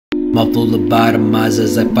Muffle lobotomize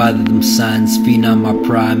as I father them signs. Feed on my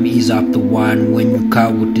prime, ease off the wine. When you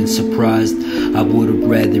caught within surprised, I would've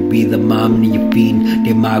rather be the mom than your fiend.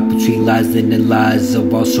 They mock between lies and the lies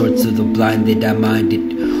of all sorts of the blinded. I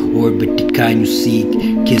minded orbit the kind you seek,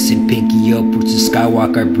 kissing pinky upwards to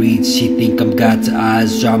Skywalker breeds. She think I'm got to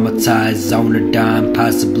eyes, dramatized on a dime,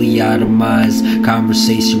 possibly itemized.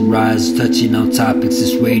 Conversation rise, touching on topics.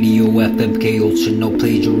 It's radio, FMK Ultra, no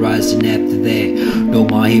plagiarizing after that. No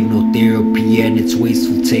more hypnotherapy and its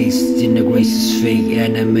wasteful taste. Integration's fake,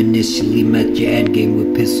 and I'm initially met your end game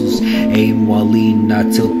with pistols. Aim while lean, I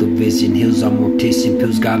tilt the vision. Hills on mortician,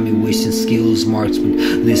 pills got me wishing skills.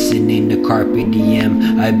 Marksman, listening to Carpe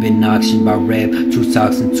Diem. I've been auctioned by rap, truth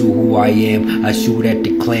talks into who I am. I shoot at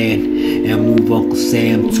the clan and move Uncle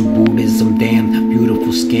Sam to Buddhism. Damn, beautiful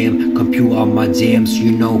scam, compute all my jams.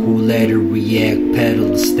 You know who let her react, pedal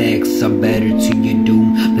the stacks. I'm better to your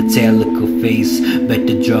doom, Metallica face. Bet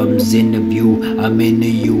the drums in the view, I'm into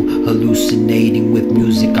you. Hallucinating with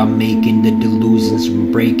music, I'm making the delusions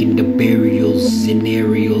from breaking the burials in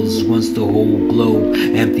aerials. Once the whole globe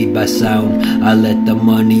emptied by sound, I let the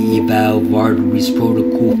money evolve. Arteries,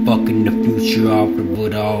 protocol, fucking the future off of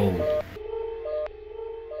it all.